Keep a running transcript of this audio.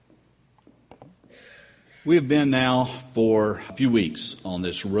We have been now for a few weeks on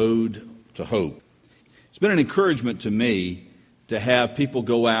this road to hope. It's been an encouragement to me to have people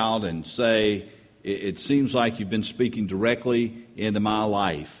go out and say, it seems like you've been speaking directly into my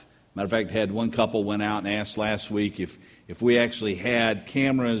life. Matter of fact, I had one couple went out and asked last week if we actually had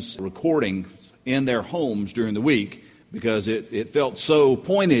cameras recording in their homes during the week because it felt so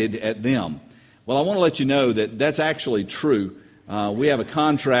pointed at them. Well, I want to let you know that that's actually true. We have a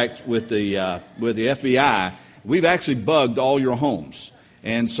contract with the FBI. We've actually bugged all your homes.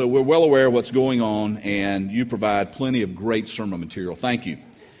 And so we're well aware of what's going on, and you provide plenty of great sermon material. Thank you.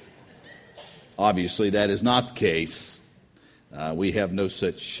 Obviously, that is not the case. We have no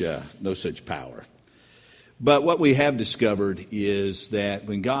such power. But what we have discovered is that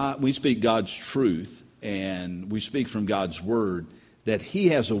when we speak God's truth and we speak from God's Word, that He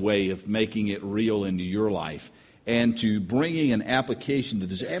has a way of making it real into your life and to bringing an application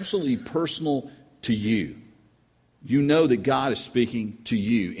that is absolutely personal to you. You know that God is speaking to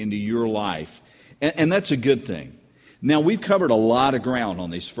you into your life, and that's a good thing. Now, we've covered a lot of ground on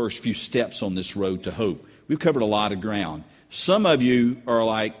these first few steps on this road to hope. We've covered a lot of ground. Some of you are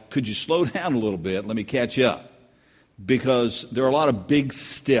like, could you slow down a little bit? Let me catch up. Because there are a lot of big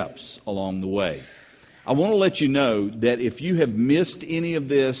steps along the way. I want to let you know that if you have missed any of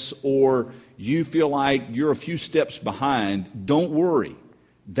this or you feel like you're a few steps behind, don't worry.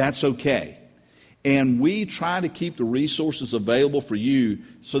 That's okay. And we try to keep the resources available for you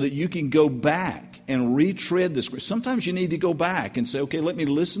so that you can go back and retread this. Sometimes you need to go back and say, okay, let me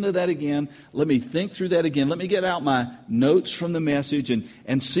listen to that again. Let me think through that again. Let me get out my notes from the message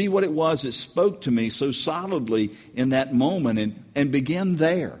and see what it was that spoke to me so solidly in that moment and begin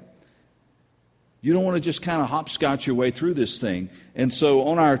there. You don't want to just kind of hopscotch your way through this thing. And so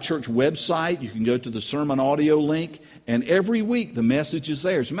on our church website, you can go to the sermon audio link, and every week the message is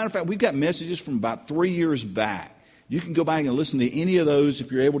there. As a matter of fact, we've got messages from about 3 years back. You can go back and listen to any of those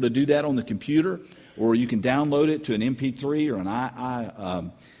if you're able to do that on the computer, or you can download it to an MP3 or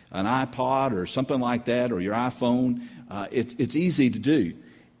an iPod or something like that, or your iPhone. It's easy to do.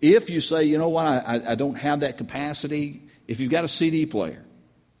 If you say, you know what, I don't have that capacity, if you've got a CD player,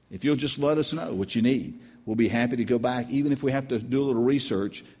 if you'll just let us know what you need, we'll be happy to go back. Even if we have to do a little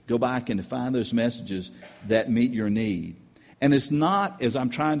research, go back and find those messages that meet your need. And it's not, as I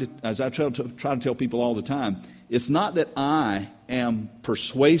try to tell people all the time, it's not that I am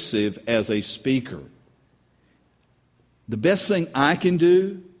persuasive as a speaker. The best thing I can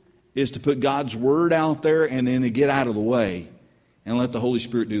do is to put God's Word out there and then to get out of the way and let the Holy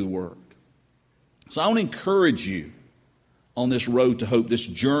Spirit do the work. So I want to encourage you on this road to hope, this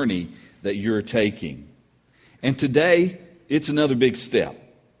journey that you're taking. And today, it's another big step.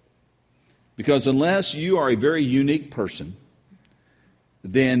 Because unless you are a very unique person,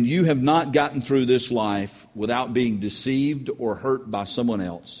 then you have not gotten through this life without being deceived or hurt by someone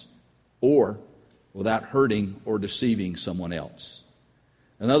else, or without hurting or deceiving someone else.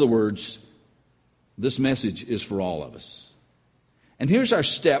 In other words, this message is for all of us. And here's our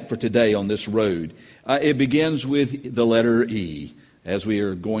step for today on this road. It begins with the letter E, as we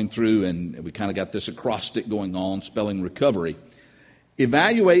are going through, and we kind of got this acrostic going on, spelling recovery.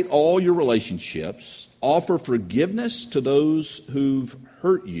 Evaluate all your relationships, offer forgiveness to those who've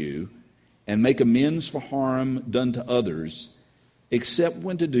hurt you, and make amends for harm done to others, except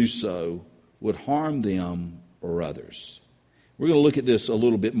when to do so would harm them or others. We're going to look at this a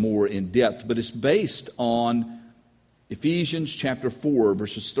little bit more in depth, but it's based on Ephesians chapter 4,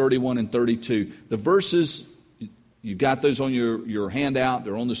 verses 31 and 32. The verses, you've got those on your handout.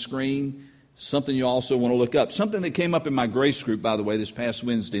 They're on the screen. Something you also want to look up. Something that came up in my grace group, by the way, this past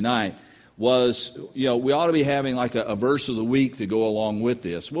Wednesday night was, we ought to be having like a verse of the week to go along with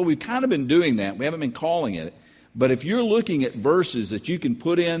this. Well, we've kind of been doing that. We haven't been calling it. But if you're looking at verses that you can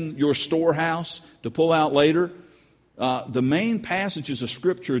put in your storehouse to pull out later, the main passages of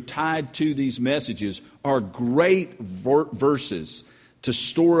Scripture tied to these messages are great verses to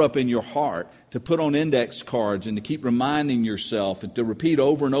store up in your heart, to put on index cards and to keep reminding yourself and to repeat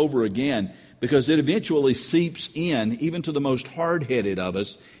over and over again, because it eventually seeps in, even to the most hard-headed of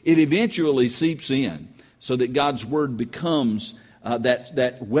us, it eventually seeps in so that God's Word becomes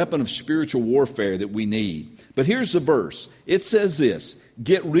that weapon of spiritual warfare that we need. But here's the verse. It says this: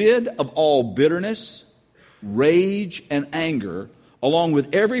 get rid of all bitterness, rage, and anger, along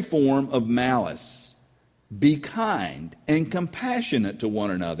with every form of malice. Be kind and compassionate to one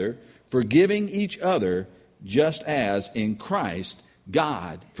another, forgiving each other, just as in Christ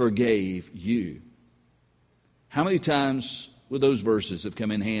God forgave you. How many times would those verses have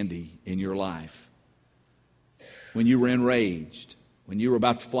come in handy in your life? When you were enraged, when you were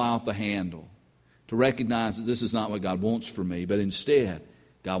about to fly off the handle, to recognize that this is not what God wants for me, but instead,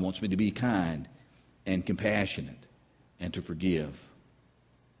 God wants me to be kind and compassionate and to forgive.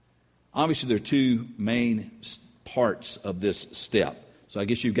 Obviously, there are two main parts of this step. So I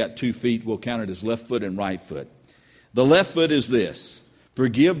guess you've got 2 feet. We'll count it as left foot and right foot. The left foot is this: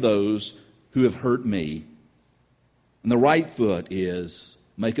 forgive those who have hurt me. And the right foot is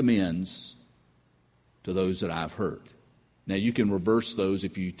make amends to those that I've hurt. Now, you can reverse those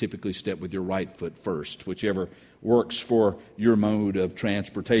if you typically step with your right foot first, whichever works for your mode of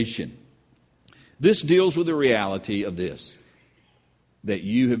transportation. This deals with the reality of this, that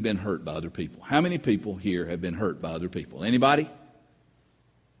you have been hurt by other people. How many people here have been hurt by other people? Anybody?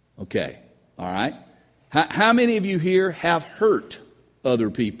 Okay, all right. How many of you here have hurt other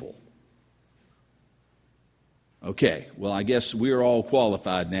people? Okay, well, I guess we're all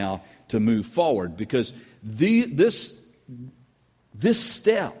qualified now to move forward, because this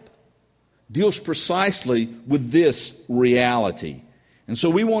step deals precisely with this reality. And so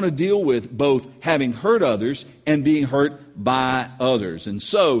we want to deal with both having hurt others and being hurt by others. And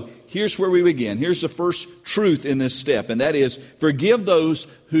so here's where we begin. Here's the first truth in this step, and that is forgive those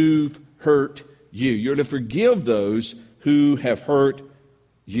who've hurt you. You're to forgive those who have hurt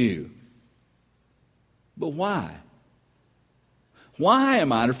you. But why? Why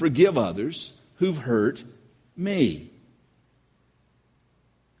am I to forgive others who've hurt me?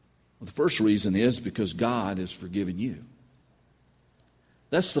 Well, the first reason is because God has forgiven you.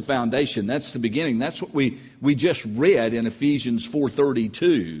 That's the foundation. That's the beginning. That's what we just read in Ephesians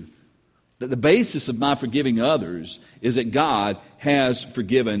 4:32. That the basis of my forgiving others is that God has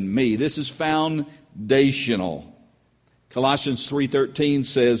forgiven me. This is foundational. Colossians 3:13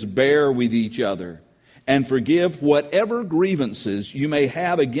 says, bear with each other and forgive whatever grievances you may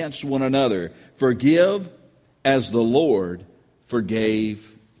have against one another. Forgive as the Lord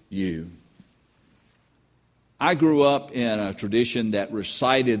forgave you. I grew up in a tradition that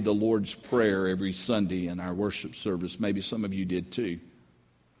recited the Lord's Prayer every Sunday in our worship service. Maybe some of you did too.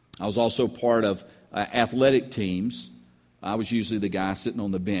 I was also part of athletic teams. I was usually the guy sitting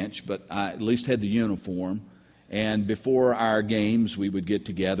on the bench, but I at least had the uniform. And before our games, we would get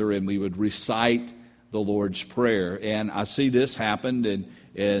together and we would recite the Lord's Prayer. And I see this happen,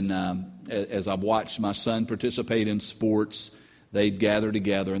 and as I've watched my son participate in sports, they'd gather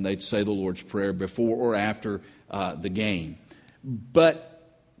together and they'd say the Lord's Prayer before or after the game.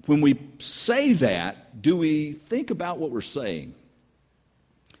 But when we say that, do we think about what we're saying?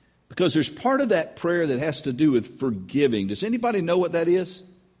 Because there's part of that prayer that has to do with forgiving. Does anybody know what that is?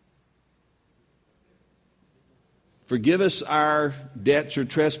 Forgive us our debts or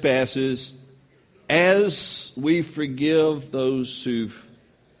trespasses as we forgive those who've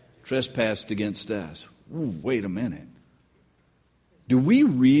trespassed against us. Ooh, wait a minute. Do we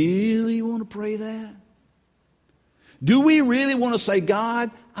really want to pray that? Do we really want to say,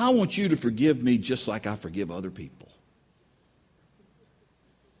 God, I want you to forgive me just like I forgive other people?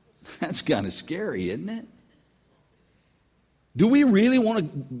 That's kind of scary, isn't it? Do we really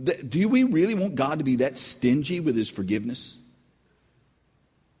want God to be that stingy with His forgiveness?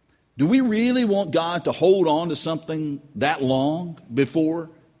 Do we really want God to hold on to something that long before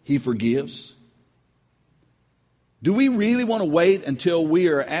He forgives? Do we really want to wait until we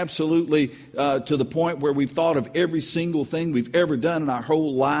are absolutely to the point where we've thought of every single thing we've ever done in our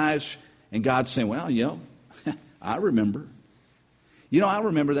whole lives, and God's saying, well, I remember. I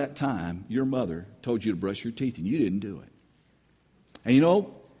remember that time your mother told you to brush your teeth and you didn't do it. And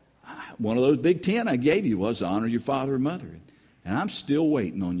one of those big 10 I gave you was to honor your father and mother. And I'm still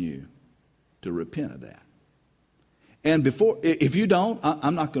waiting on you to repent of that. And if you don't,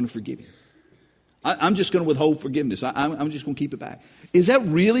 I'm not going to forgive you. I'm just going to withhold forgiveness. I'm just going to keep it back. Is that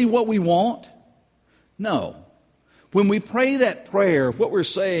really what we want? No. When we pray that prayer, what we're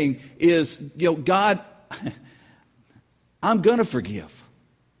saying is, God, I'm going to forgive.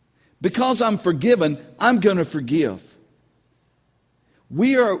 Because I'm forgiven, I'm going to forgive.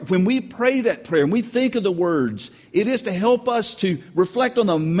 When we pray that prayer and we think of the words, it is to help us to reflect on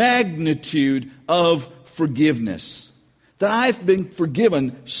the magnitude of forgiveness. That I've been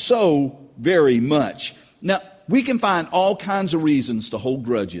forgiven so very much. Now, we can find all kinds of reasons to hold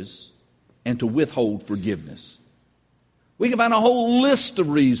grudges and to withhold forgiveness. We can find a whole list of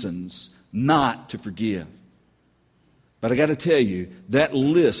reasons not to forgive. But I got to tell you, that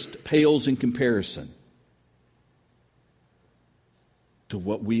list pales in comparison to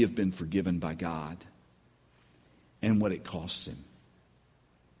what we have been forgiven by God and what it costs Him.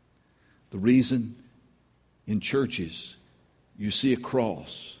 The reason in churches you see a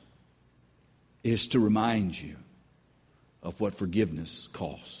cross is to remind you of what forgiveness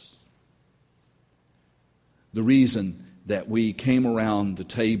costs. The reason that we came around the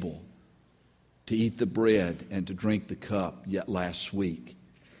table to eat the bread and to drink the cup yet last week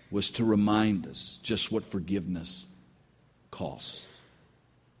was to remind us just what forgiveness costs.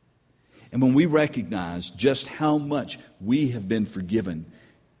 And when we recognize just how much we have been forgiven,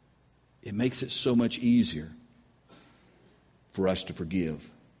 it makes it so much easier for us to forgive.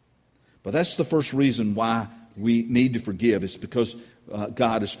 But that's the first reason why we need to forgive. It's because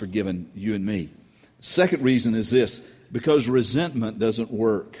God has forgiven you and me. Second reason is this: because resentment doesn't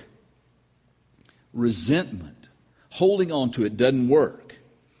work. Resentment, holding on to it, doesn't work.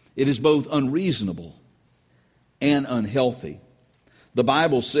 It is both unreasonable and unhealthy. The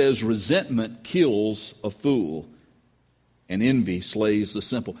Bible says resentment kills a fool and envy slays the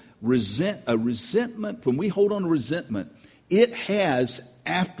simple. Resentment, when we hold on to resentment, it has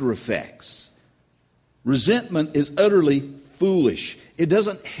after effects. Resentment is utterly foolish. It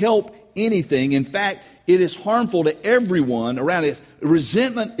doesn't help anything. In fact, it is harmful to everyone around it.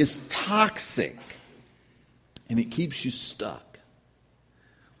 Resentment is toxic, and it keeps you stuck.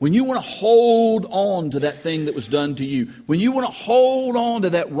 When you want to hold on to that thing that was done to you, when you want to hold on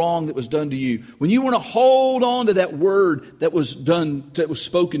to that wrong that was done to you, when you want to hold on to that word that was done, that was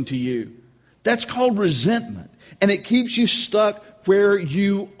spoken to you, that's called resentment. And it keeps you stuck where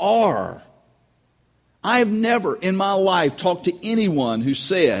you are. I have never in my life talked to anyone who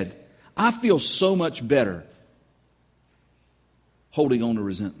said, I feel so much better holding on to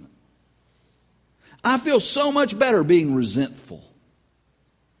resentment. I feel so much better being resentful.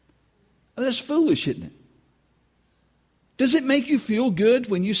 That's foolish, isn't it? Does it make you feel good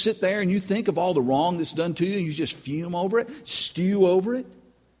when you sit there and you think of all the wrong that's done to you and you just fume over it, stew over it?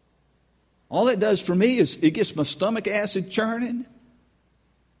 All that does for me is it gets my stomach acid churning,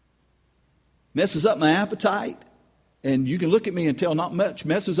 messes up my appetite, and you can look at me and tell not much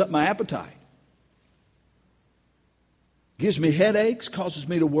messes up my appetite. Gives me headaches, causes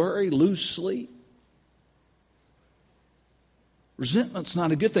me to worry, lose sleep. Resentment's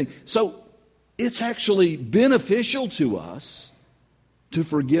not a good thing. So it's actually beneficial to us to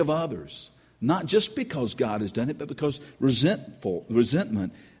forgive others. Not just because God has done it, but because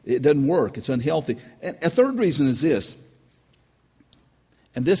resentment, it doesn't work. It's unhealthy. And a third reason is this.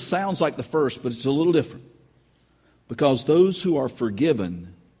 And this sounds like the first, but it's a little different. Because those who are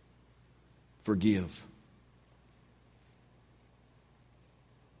forgiven, forgive.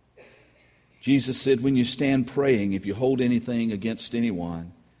 Jesus said, when you stand praying, if you hold anything against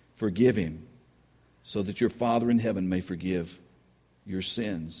anyone, forgive him, so that your Father in heaven may forgive your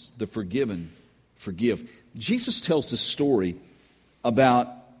sins. The forgiven forgive. Jesus tells this story about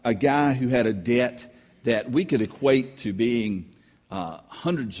a guy who had a debt that we could equate to being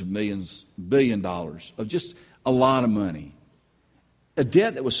hundreds of millions, $1 billion, of just a lot of money. A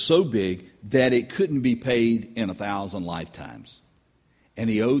debt that was so big that it couldn't be paid in 1,000 lifetimes. And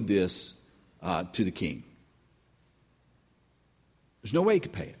he owed this to the king. There's no way he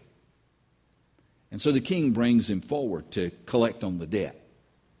could pay it. And so the king brings him forward to collect on the debt.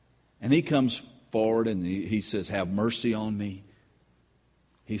 And he comes forward and he says, have mercy on me.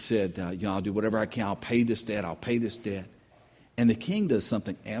 He said, I'll do whatever I can. I'll pay this debt. I'll pay this debt. And the king does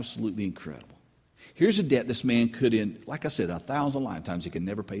something absolutely incredible. Here's a debt this man could, in, like I said, 1,000 lifetimes, he could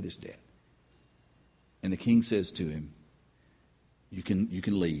never pay this debt. And the king says to him, you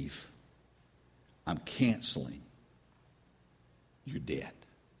can leave. I'm canceling your debt.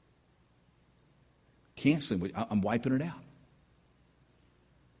 Canceling, I'm wiping it out.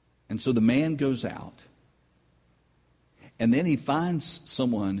 And so the man goes out, and then he finds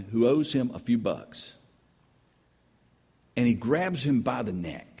someone who owes him a few bucks, and he grabs him by the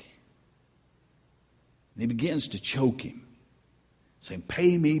neck, and he begins to choke him, saying,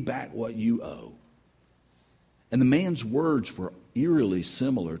 pay me back what you owe. And the man's words were eerily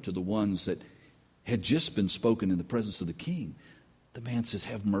similar to the ones that had just been spoken in the presence of the king. The man says,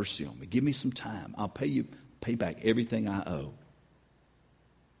 have mercy on me. Give me some time. I'll pay back everything I owe.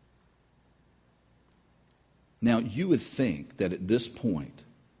 Now, you would think that at this point,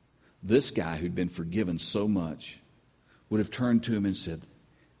 this guy who'd been forgiven so much would have turned to him and said,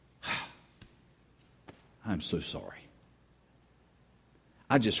 I'm so sorry.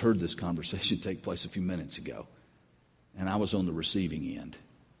 I just heard this conversation take place a few minutes ago, and I was on the receiving end.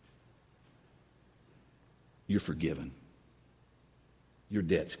 You're forgiven. Your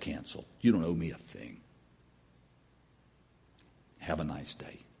debt's canceled. You don't owe me a thing. Have a nice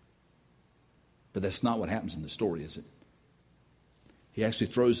day. But that's not what happens in the story, is it? He actually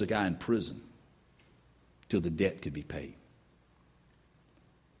throws the guy in prison till the debt could be paid.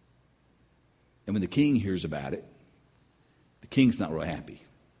 And when the king hears about it, the king's not real happy.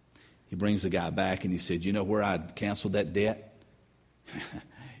 He brings the guy back and he said, you know where I canceled that debt?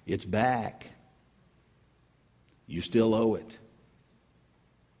 It's back. You still owe it.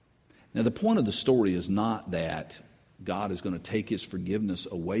 Now, the point of the story is not that God is going to take his forgiveness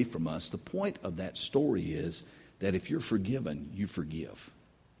away from us. The point of that story is that if you're forgiven, you forgive.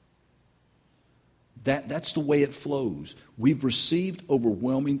 That's the way it flows. We've received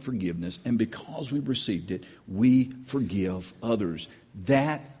overwhelming forgiveness, and because we've received it, we forgive others.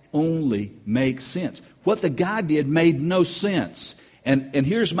 That only makes sense. What the guy did made no sense. And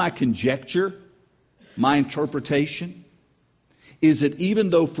here's my conjecture, my interpretation, is that even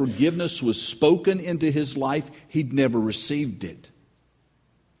though forgiveness was spoken into his life, he'd never received it.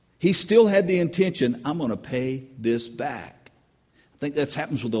 He still had the intention, I'm going to pay this back. I think that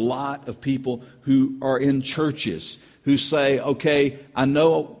happens with a lot of people who are in churches who say, okay, I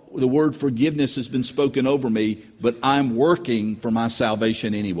know the word forgiveness has been spoken over me, but I'm working for my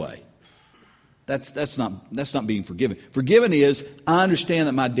salvation anyway. That's not being forgiven. Forgiven is, I understand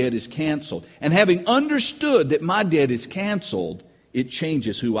that my debt is canceled. And having understood that my debt is canceled, it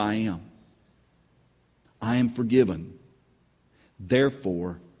changes who I am. I am forgiven.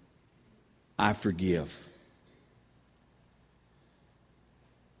 Therefore, I forgive.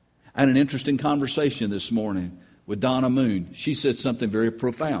 I had an interesting conversation this morning with Donna Moon. She said something very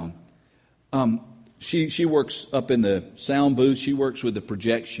profound. She works up in the sound booth. She works with the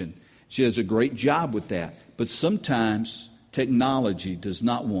projection. She does a great job with that. But sometimes technology does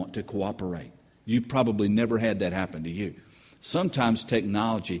not want to cooperate. You've probably never had that happen to you. Sometimes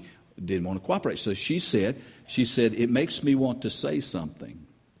technology didn't want to cooperate. So she said, it makes me want to say something,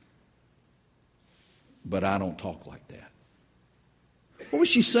 but I don't talk like that. What was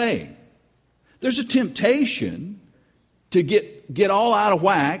she saying? There's a temptation to get all out of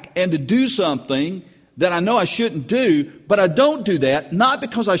whack and to do something that I know I shouldn't do, but I don't do that, not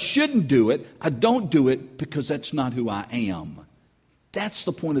because I shouldn't do it. I don't do it because that's not who I am. That's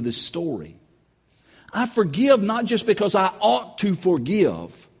the point of this story. I forgive not just because I ought to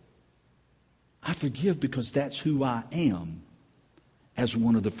forgive. I forgive because that's who I am as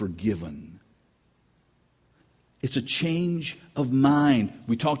one of the forgiven. It's a change of mind.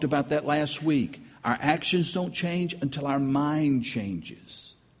 We talked about that last week. Our actions don't change until our mind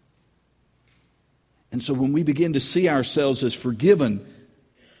changes. And so when we begin to see ourselves as forgiven,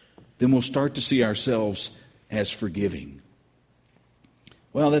 then we'll start to see ourselves as forgiving.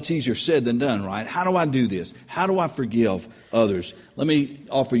 Well, that's easier said than done, right? How do I do this? How do I forgive others? Let me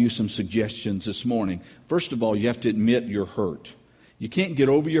offer you some suggestions this morning. First of all, you have to admit you're hurt. You can't get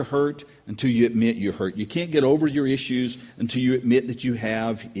over your hurt until you admit you're hurt. You can't get over your issues until you admit that you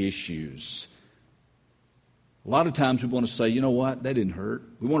have issues. A lot of times we want to say, you know what, that didn't hurt.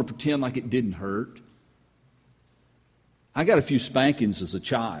 We want to pretend like it didn't hurt. I got a few spankings as a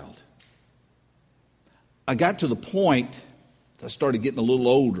child. I got to the point, I started getting a little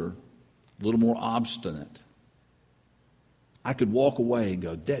older, a little more obstinate. I could walk away and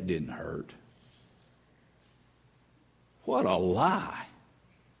go, that didn't hurt. What a lie.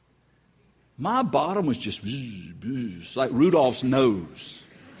 My bottom was just like Rudolph's nose.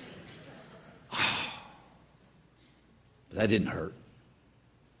 But that didn't hurt.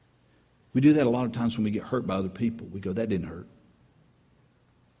 We do that a lot of times when we get hurt by other people. We go, that didn't hurt.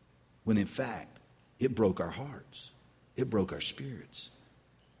 When in fact, it broke our hearts. It broke our spirits.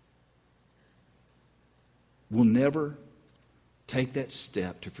 We'll never take that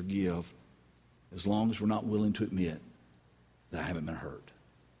step to forgive as long as we're not willing to admit that I haven't been hurt.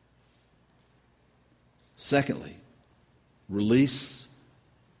 Secondly, release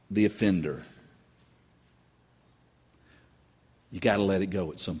the offender. You got to let it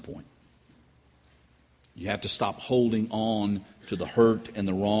go at some point. You have to stop holding on to the hurt and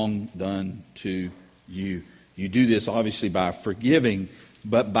the wrong done to you. You do this obviously by forgiving,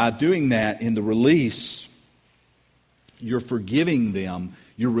 but by doing that in the release, you're forgiving them.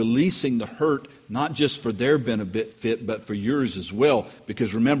 You're releasing the hurt, not just for their benefit, but for yours as well.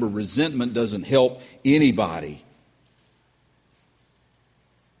 Because remember, resentment doesn't help anybody.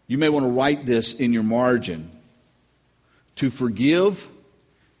 You may want to write this in your margin. To forgive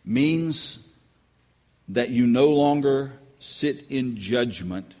means that you no longer sit in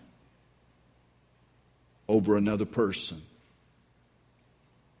judgment over another person,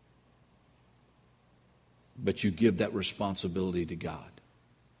 but you give that responsibility to God.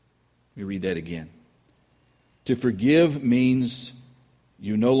 Let me read that again. To forgive means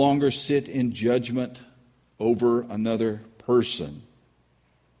you no longer sit in judgment over another person,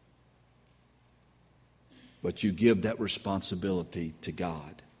 but you give that responsibility to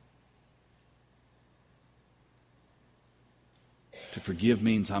God. To forgive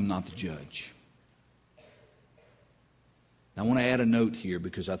means I'm not the judge. I want to add a note here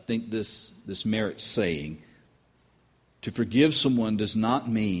because I think this merits saying. To forgive someone does not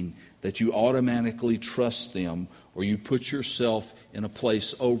mean that you automatically trust them or you put yourself in a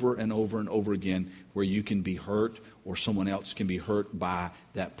place over and over and over again where you can be hurt or someone else can be hurt by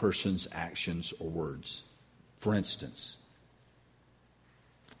that person's actions or words. For instance,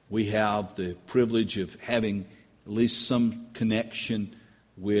 we have the privilege of having at least some connection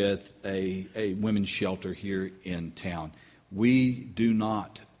with a women's shelter here in town. We do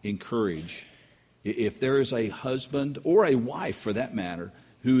not encourage, if there is a husband or a wife for that matter,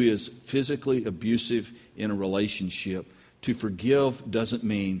 who is physically abusive in a relationship, to forgive doesn't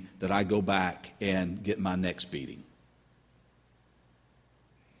mean that I go back and get my next beating.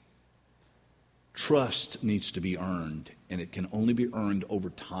 Trust needs to be earned, and it can only be earned over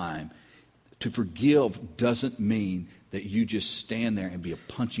time. To forgive doesn't mean that you just stand there and be a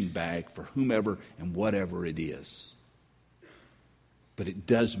punching bag for whomever and whatever it is. But it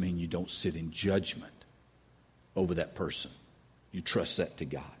does mean you don't sit in judgment over that person. You trust that to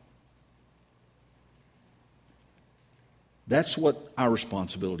God. That's what our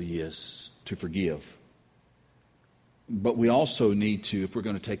responsibility is, to forgive. But we also need to, if we're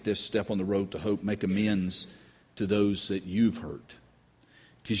going to take this step on the road to hope, make amends to those that you've hurt.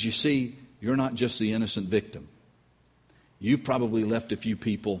 Because you see, you're not just the innocent victim. You've probably left a few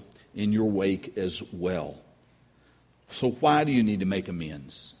people in your wake as well. So why do you need to make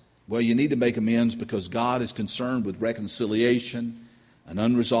amends? Well, you need to make amends because God is concerned with reconciliation, and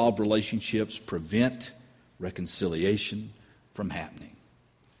unresolved relationships prevent reconciliation from happening.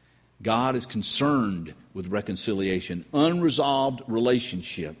 God is concerned with reconciliation. Unresolved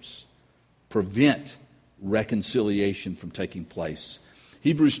relationships prevent reconciliation from taking place.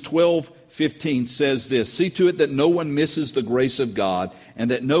 Hebrews 12:15 says this, "See to it that no one misses the grace of God,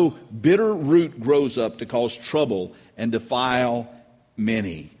 and that no bitter root grows up to cause trouble and defile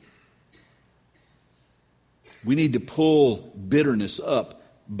many." We need to pull bitterness up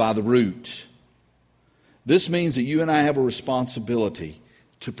by the root. This means that you and I have a responsibility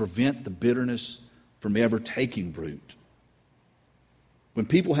to prevent the bitterness from ever taking root. When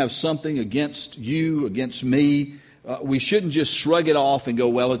people have something against you, against me, we shouldn't just shrug it off and go,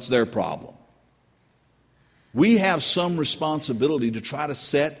 well, it's their problem. We have some responsibility to try to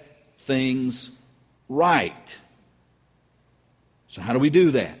set things right. So how do we do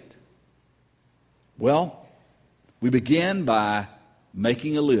that? Well, we begin by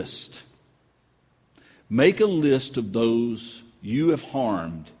making a list. Make a list of those you have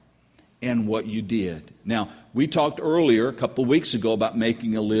harmed and what you did. Now, we talked earlier, a couple of weeks ago, about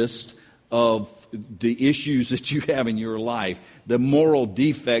making a list of the issues that you have in your life, the moral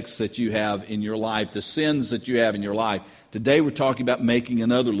defects that you have in your life, the sins that you have in your life. Today we're talking about making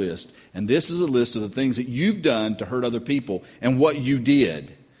another list. And this is a list of the things that you've done to hurt other people and what you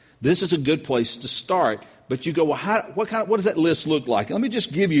did. This is a good place to start. But you go, well, what does that list look like? Let me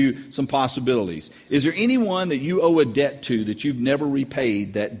just give you some possibilities. Is there anyone that you owe a debt to that you've never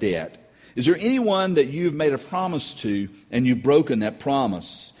repaid that debt? Is there anyone that you've made a promise to and you've broken that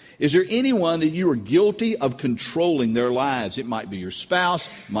promise? Is there anyone that you are guilty of controlling their lives? It might be your spouse,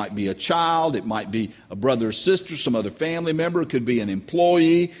 it might be a child, it might be a brother or sister, some other family member, it could be an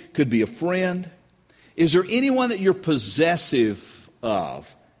employee, it could be a friend. Is there anyone that you're possessive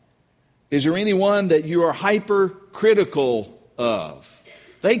of? Is there anyone that you are hypercritical of?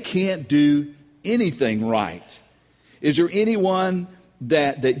 They can't do anything right. Is there anyone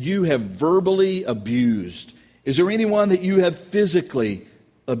that you have verbally abused? Is there anyone that you have physically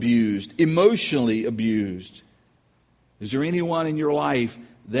abused, emotionally abused? Is there anyone in your life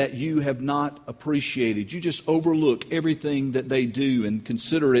that you have not appreciated? You just overlook everything that they do and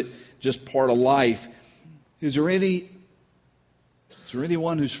consider it just part of life. Is there anyone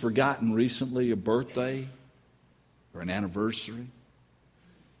who's forgotten recently a birthday or an anniversary?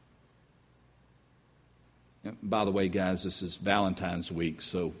 By the way, guys, this is Valentine's week,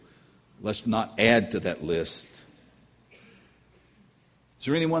 so let's not add to that list. Is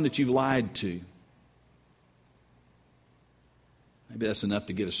there anyone that you've lied to? Maybe that's enough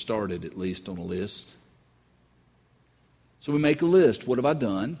to get us started, at least on a list. So we make a list. What have I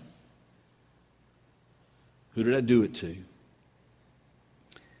done? Who did I do it to? And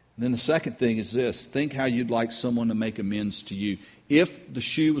then the second thing is this. Think how you'd like someone to make amends to you. If the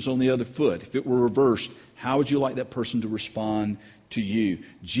shoe was on the other foot, if it were reversed, how would you like that person to respond to you?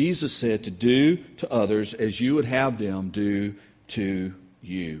 Jesus said to do to others as you would have them do to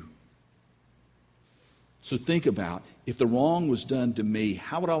you. So think about, if the wrong was done to me,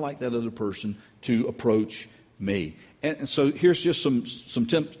 how would I like that other person to approach me. And so here's just some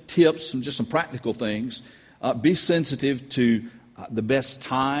tips and just some practical things. Be sensitive to the best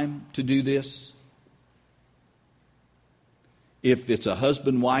time to do this. If it's a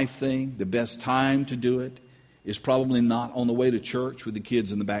husband-wife thing, the best time to do it is probably not on the way to church with the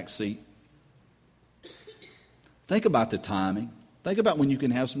kids in the back seat. Think about the timing. Think about when you can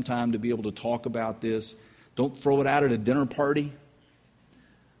have some time to be able to talk about this. Don't throw it out at a dinner party.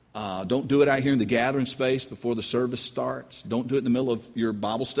 Don't do it out here in the gathering space before the service starts. Don't do it in the middle of your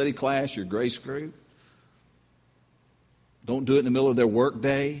Bible study class, your grace group. Don't do it in the middle of their work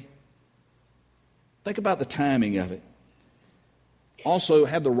day. Think about the timing of it. Also,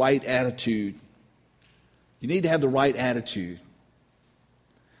 have the right attitude. You need to have the right attitude.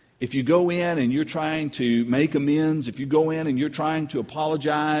 If you go in and you're trying to make amends, if you go in and you're trying to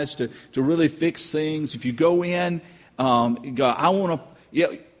apologize, to really fix things, if you go in, you go,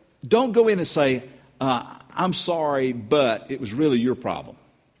 don't go in and say, I'm sorry, but it was really your problem.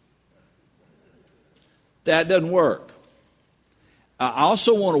 That doesn't work. I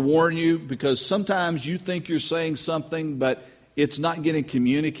also want to warn you, because sometimes you think you're saying something, but it's not getting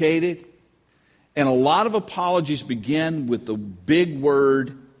communicated. And a lot of apologies begin with the big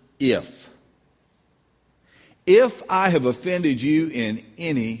word, if. If I have offended you in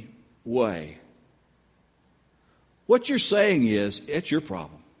any way. What you're saying is, it's your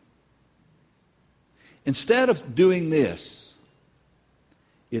problem. Instead of doing this,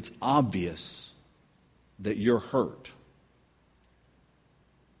 it's obvious that you're hurt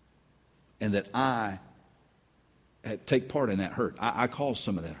and that I take part in that hurt. I caused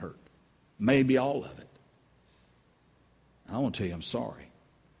some of that hurt, maybe all of it. And I want to tell you I'm sorry.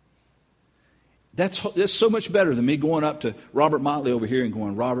 That's so much better than me going up to Robert Motley over here and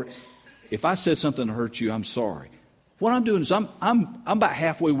going, Robert, if I said something to hurt you, I'm sorry. What I'm doing is I'm about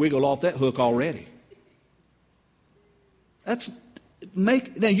halfway wiggled off that hook already.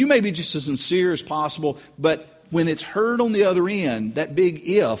 Now you may be just as sincere as possible, but when it's heard on the other end, that big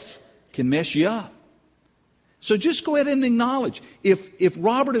if can mess you up. So just go ahead and acknowledge. If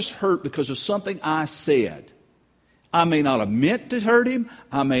Robert is hurt because of something I said, I may not have meant to hurt him.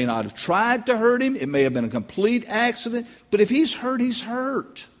 I may not have tried to hurt him. It may have been a complete accident. But if he's hurt, he's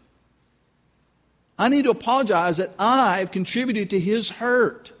hurt. I need to apologize that I have contributed to his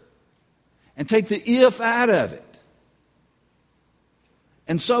hurt and take the if out of it.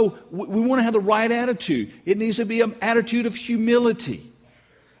 And so we want to have the right attitude. It needs to be an attitude of humility,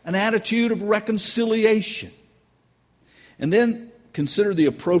 an attitude of reconciliation. And then consider the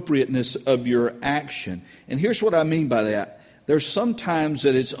appropriateness of your action. And here's what I mean by that. There's sometimes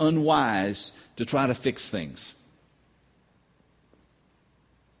that it's unwise to try to fix things.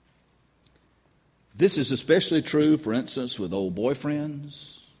 This is especially true, for instance, with old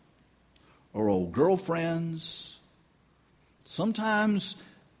boyfriends or old girlfriends. Sometimes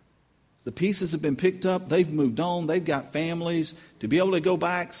the pieces have been picked up, they've moved on, they've got families. To be able to go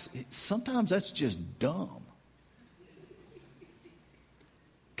back, sometimes that's just dumb.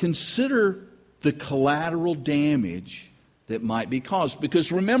 Consider the collateral damage that might be caused.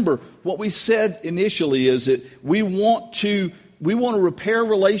 Because remember, what we said initially is that we want to repair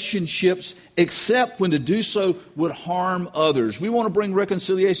relationships except when to do so would harm others. We want to bring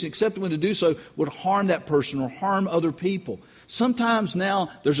reconciliation except when to do so would harm that person or harm other people. Sometimes now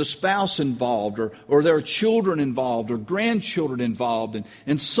there's a spouse involved or there are children involved or grandchildren involved.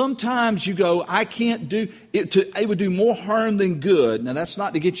 And sometimes you go, I can't do it. It would do more harm than good. Now that's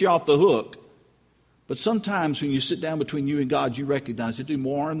not to get you off the hook. But sometimes when you sit down between you and God, you recognize it do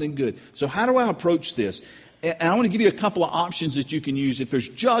more harm than good. So how do I approach this? And I want to give you a couple of options that you can use. If there's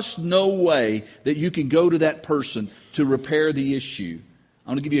just no way that you can go to that person to repair the issue, I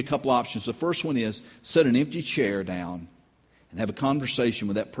want to give you a couple of options. The first one is set an empty chair down and have a conversation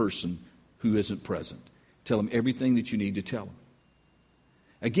with that person who isn't present. Tell them everything that you need to tell them.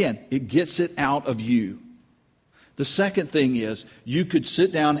 Again, it gets it out of you. The second thing is you could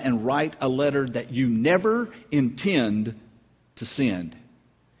sit down and write a letter that you never intend to send.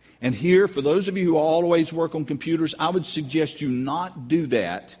 And here, for those of you who always work on computers, I would suggest you not do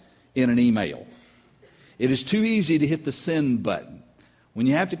that in an email. It is too easy to hit the send button. When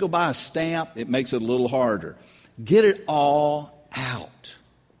you have to go buy a stamp, it makes it a little harder. Get it all out.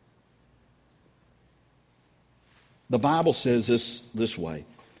 The Bible says this way.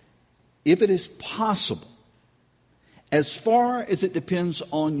 If it is possible, as far as it depends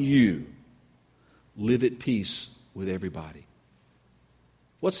on you, live at peace with everybody.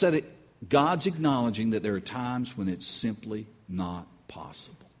 What's that? God's acknowledging that there are times when it's simply not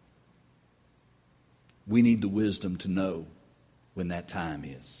possible. We need the wisdom to know when that time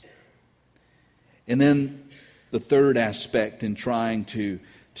is. And then the third aspect in trying to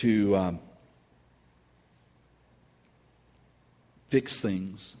fix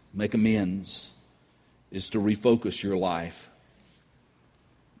things, make amends, is to refocus your life.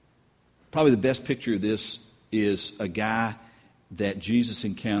 Probably the best picture of this is a guy that Jesus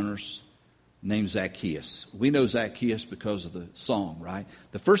encounters named Zacchaeus. We know Zacchaeus because of the song, right?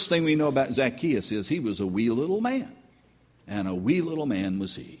 The first thing we know about Zacchaeus is he was a wee little man, and a wee little man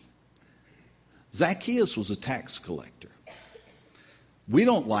was he. Zacchaeus was a tax collector. We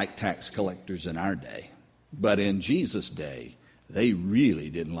don't like tax collectors in our day, but in Jesus' day, they really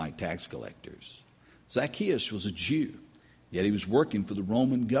didn't like tax collectors. Zacchaeus was a Jew, yet he was working for the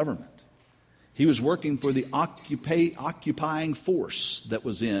Roman government. He was working for the occupying force that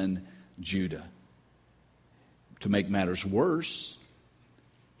was in Judah. To make matters worse,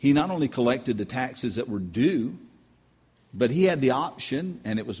 he not only collected the taxes that were due, but he had the option,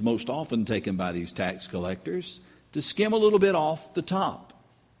 and it was most often taken by these tax collectors, to skim a little bit off the top.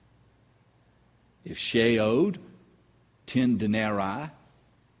 If Shay owed 10 denarii,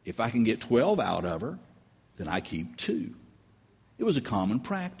 if I can get 12 out of her, then I keep 2. It was a common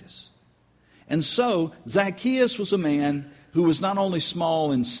practice. And so Zacchaeus was a man who was not only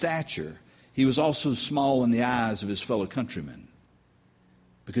small in stature, he was also small in the eyes of his fellow countrymen,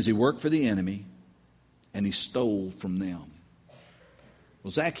 because he worked for the enemy and he stole from them.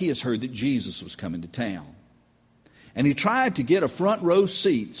 Well, Zacchaeus heard that Jesus was coming to town, and he tried to get a front row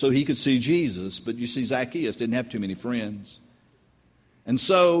seat so he could see Jesus, but you see, Zacchaeus didn't have too many friends. And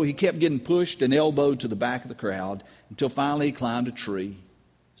so he kept getting pushed and elbowed to the back of the crowd until finally he climbed a tree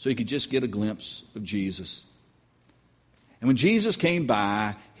so he could just get a glimpse of Jesus. And when Jesus came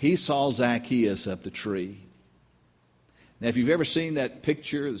by, he saw Zacchaeus up the tree. Now, if you've ever seen that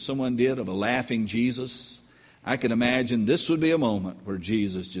picture that someone did of a laughing Jesus, I can imagine this would be a moment where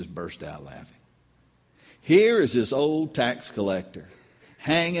Jesus just burst out laughing. Here is this old tax collector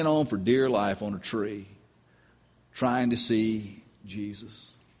hanging on for dear life on a tree, trying to see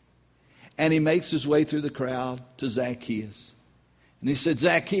Jesus. And he makes his way through the crowd to Zacchaeus. And he said,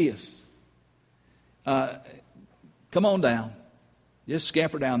 Zacchaeus, come on down. Just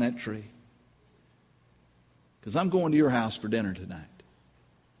scamper down that tree, because I'm going to your house for dinner tonight.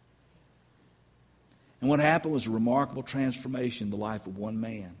 And what happened was a remarkable transformation in the life of one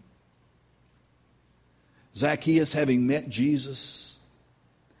man. Zacchaeus, having met Jesus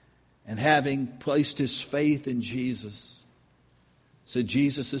and having placed his faith in Jesus, said,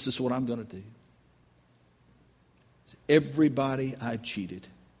 Jesus, this is what I'm going to do. Everybody I've cheated,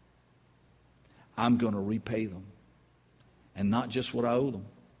 I'm going to repay them. And not just what I owe them.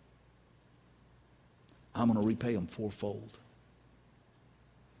 I'm going to repay them fourfold.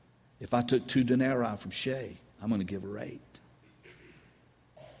 If I took 2 denarii from Shay, I'm going to give her 8.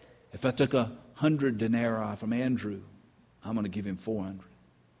 If I took 100 denarii from Andrew, I'm going to give him 400.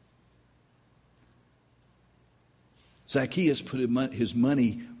 Zacchaeus put his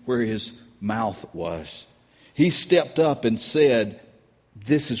money where his mouth was. He stepped up and said,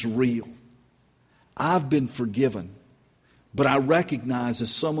 this is real. I've been forgiven. But I recognize,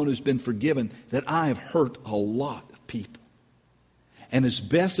 as someone who's been forgiven, that I have hurt a lot of people. And as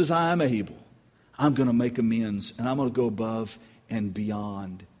best as I am able, I'm going to make amends, and I'm going to go above and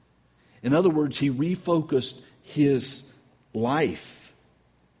beyond. In other words, he refocused his life.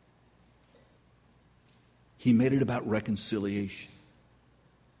 He made it about reconciliation.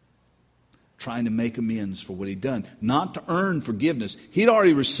 Trying to make amends for what he'd done. Not to earn forgiveness. He'd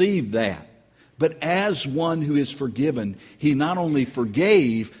already received that. But as one who is forgiven, he not only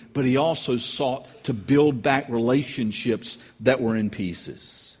forgave, but he also sought to build back relationships that were in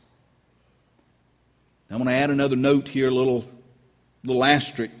pieces. Now, I'm going to add another note here, a little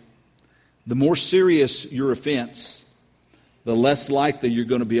asterisk. The more serious your offense, the less likely you're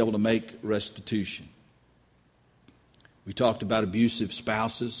going to be able to make restitution. We talked about abusive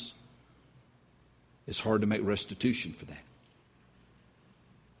spouses. It's hard to make restitution for that.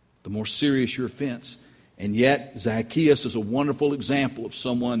 The more serious your offense. And yet, Zacchaeus is a wonderful example of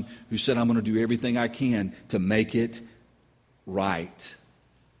someone who said, I'm going to do everything I can to make it right.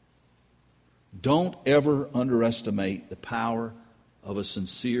 Don't ever underestimate the power of a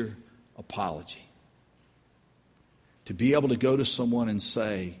sincere apology. To be able to go to someone and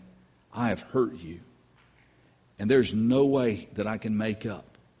say, I have hurt you, and there's no way that I can make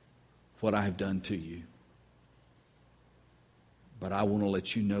up what I have done to you. But I want to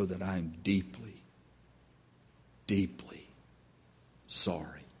let you know that I am deeply, deeply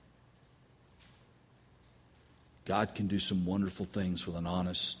sorry. God can do some wonderful things with an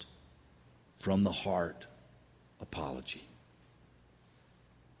honest, from the heart apology.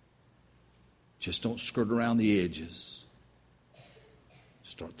 Just don't skirt around the edges.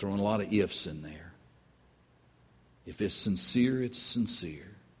 Start throwing a lot of ifs in there. If it's sincere, it's sincere.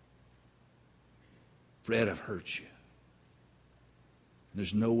 Fred, I've hurt you.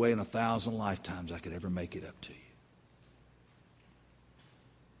 There's no way in 1,000 lifetimes I could ever make it up to you.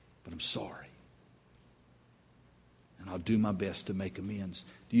 But I'm sorry. And I'll do my best to make amends.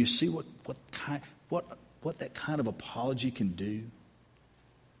 Do you see what that kind of apology can do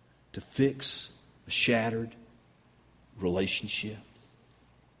to fix a shattered relationship?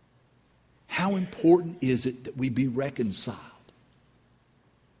 How important is it that we be reconciled?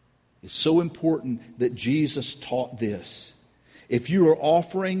 It's so important that Jesus taught this. If you are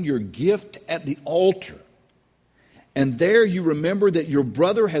offering your gift at the altar, and there you remember that your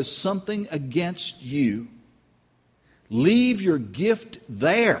brother has something against you, leave your gift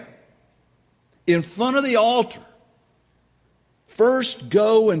there, in front of the altar. First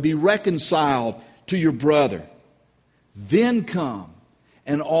go and be reconciled to your brother. Then come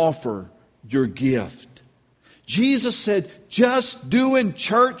and offer your gift. Jesus said, just doing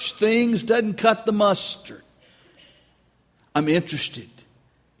church things doesn't cut the mustard. I'm interested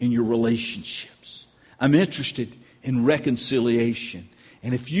in your relationships. I'm interested in reconciliation.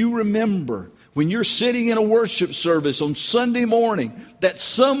 And if you remember when you're sitting in a worship service on Sunday morning that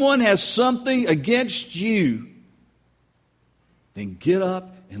someone has something against you, then get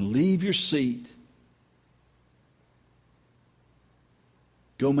up and leave your seat.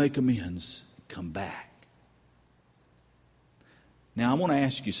 Go make amends and come back. Now, I want to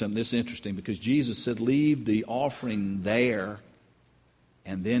ask you something. This is interesting because Jesus said, leave the offering there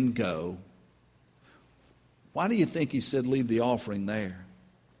and then go. Why do you think he said, leave the offering there?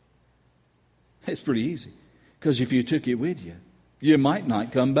 It's pretty easy. Because if you took it with you, you might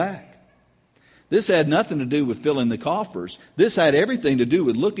not come back. This had nothing to do with filling the coffers. This had everything to do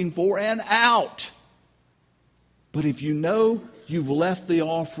with looking for an out. But if you know you've left the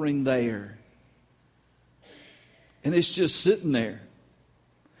offering there, and it's just sitting there.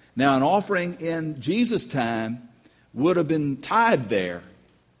 Now, an offering in Jesus' time would have been tied there.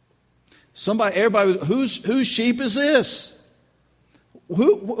 Everybody, whose sheep is this?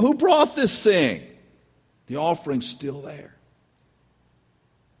 Who brought this thing? The offering's still there.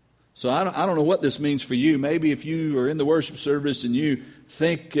 So I don't know what this means for you. Maybe if you are in the worship service and you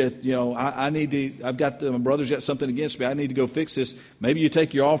think, my brother's got something against me, I need to go fix this. Maybe you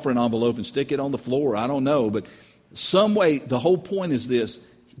take your offering envelope and stick it on the floor. I don't know, but some way, the whole point is this.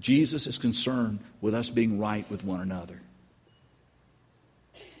 Jesus is concerned with us being right with one another.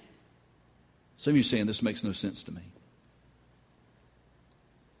 Some of you are saying, this makes no sense to me.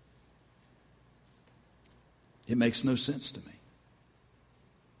 It makes no sense to me.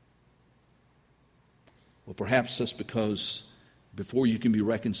 Well, perhaps that's because before you can be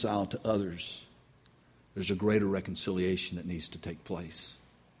reconciled to others, there's a greater reconciliation that needs to take place.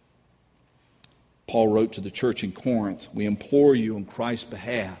 Paul wrote to the church in Corinth, we implore you on Christ's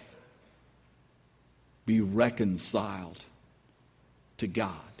behalf, be reconciled to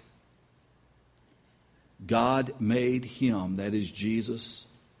God. God made him, that is Jesus,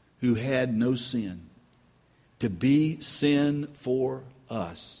 who had no sin, to be sin for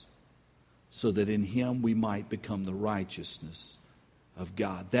us, so that in him we might become the righteousness of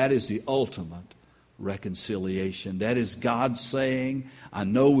God. That is the ultimate reconciliation. That is God saying, I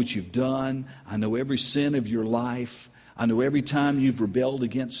know what you've done. I know every sin of your life. I know every time you've rebelled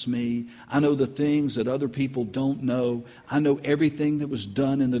against me. I know the things that other people don't know. I know everything that was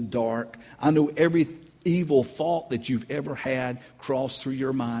done in the dark. I know every evil thought that you've ever had cross through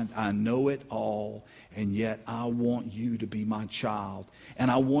your mind. I know it all. And yet I want you to be my child. And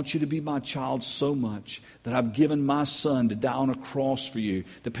I want you to be my child so much that I've given my son to die on a cross for you,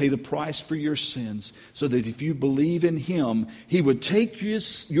 to pay the price for your sins, so that if you believe in him, he would take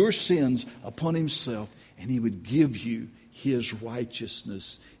your sins upon himself and he would give you his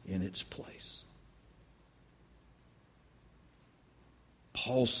righteousness in its place.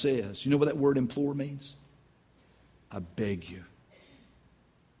 Paul says, you know what that word implore means? I beg you.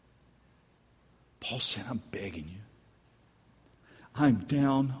 Paul said, I'm begging you. I'm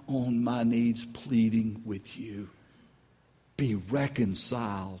down on my knees pleading with you. Be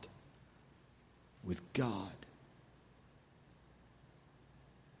reconciled with God.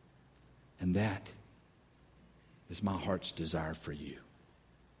 And that is my heart's desire for you.